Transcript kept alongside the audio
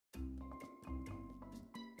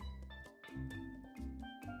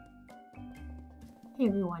Hey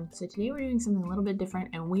everyone, so today we're doing something a little bit different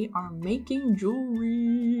and we are making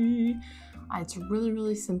jewelry. It's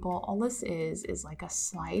really simple. All this is like a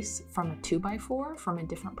slice from a 2x4 from a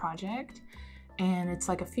different project, and it's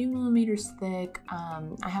like a few millimeters thick.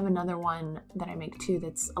 I have another one that I make too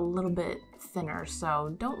that's a little bit thinner,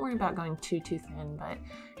 so don't worry about going too thin, but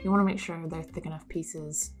you want to make sure they're thick enough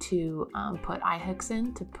pieces to put eye hooks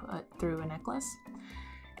in to put through a necklace.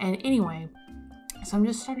 And anyway, so I'm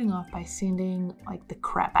just starting off by sanding like the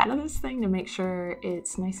crap out of this thing to make sure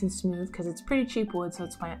it's nice and smooth, because it's pretty cheap wood, so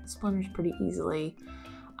it splinters pretty easily.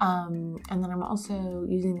 And then I'm also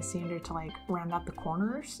using the sander to like round out the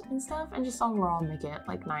corners and stuff, and just overall make it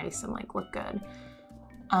like nice and like look good.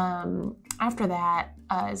 After that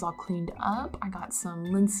is all cleaned up, I got some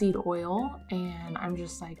linseed oil and I'm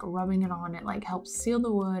just like rubbing it on. It like helps seal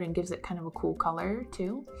the wood and gives it kind of a cool color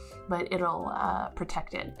too, but it'll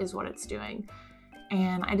protect it is what it's doing.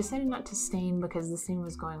 And I decided not to stain because the stain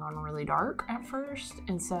was going on really dark at first,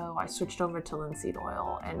 and so I switched over to linseed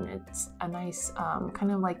oil, and it's a nice kind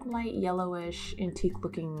of like light yellowish antique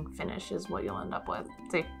looking finish is what you'll end up with.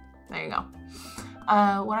 See, there you go.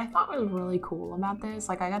 What I thought was really cool about this,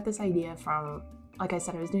 like I got this idea from, like I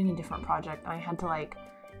said, I was doing a different project and I had to like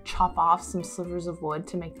chop off some slivers of wood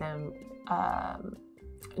to make them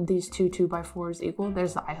these two 2x4s equal.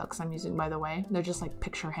 There's the eye hooks I'm using, by the way. They're just like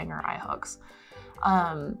picture hanger eye hooks.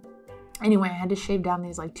 Anyway, I had to shave down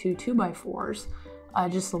these like two 2x4s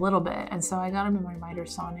just a little bit, and so I got them in my miter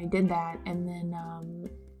saw and I did that, and then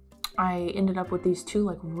I ended up with these two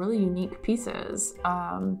like really unique pieces,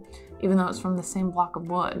 even though it's from the same block of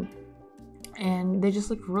wood, and they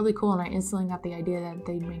just looked really cool, and I instantly got the idea that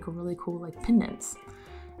they'd make a really cool like pendants,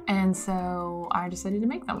 and so I decided to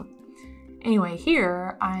make them. Anyway,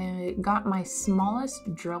 here I got my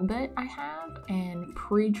smallest drill bit I have and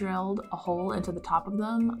pre-drilled a hole into the top of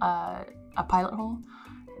them, a pilot hole,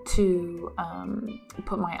 to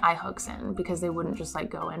put my eye hooks in, because they wouldn't just like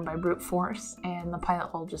go in by brute force, and the pilot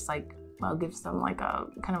hole just like, well, gives them like a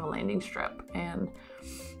kind of a landing strip. And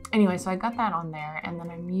anyway, so I got that on there, and then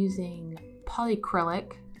I'm using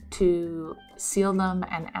polyacrylic to seal them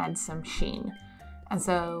and add some sheen. And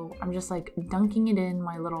so I'm just like dunking it in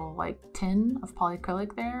my little like tin of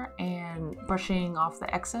polyacrylic there and brushing off the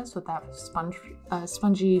excess with that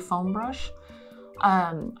spongy foam brush.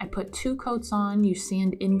 I put 2 coats on. You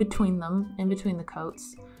sand in between them, in between the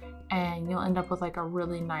coats, and you'll end up with like a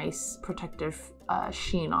really nice protective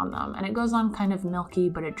sheen on them. And it goes on kind of milky,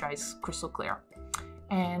 but it dries crystal clear.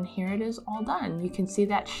 And here it is all done. You can see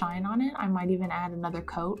that shine on it. I might even add another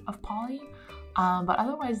coat of poly. But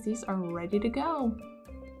otherwise, these are ready to go.